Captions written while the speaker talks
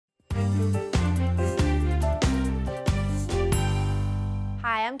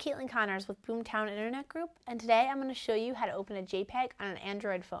I'm Caitlin Connors with Boomtown Internet Group, and today I'm going to show you how to open a JPEG on an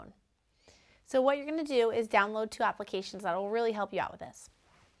Android phone. So what you're going to do is download two applications that will really help you out with this.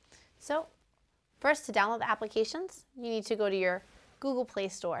 So first, to download the applications, you need to go to your Google Play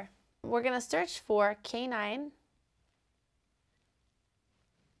Store. We're going to search for K9,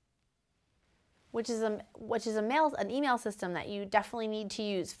 which is an email system that you definitely need to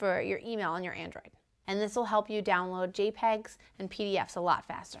use for your email on your Android. And this will help you download JPEGs and PDFs a lot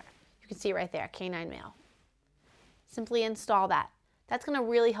faster. You can see it right there, K9 Mail. Simply install that. That's going to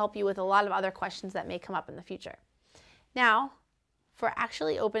really help you with a lot of other questions that may come up in the future. Now, for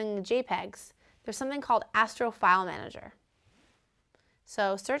actually opening the JPEGs, there's something called Astro File Manager.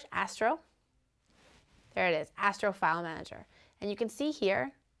 So search Astro. There it is, Astro File Manager. And you can see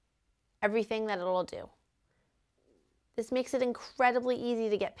here everything that it will do. This makes it incredibly easy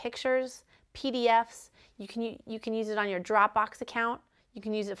to get pictures, PDFs. You can use it on your Dropbox account. You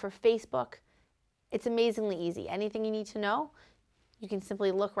can use it for Facebook. It's amazingly easy. Anything you need to know, you can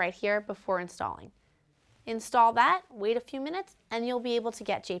simply look right here before installing. Install that, wait a few minutes, and you'll be able to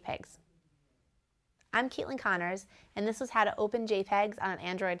get JPEGs. I'm Caitlin Connors, and this was how to open JPEGs on an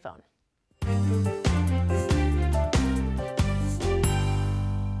Android phone.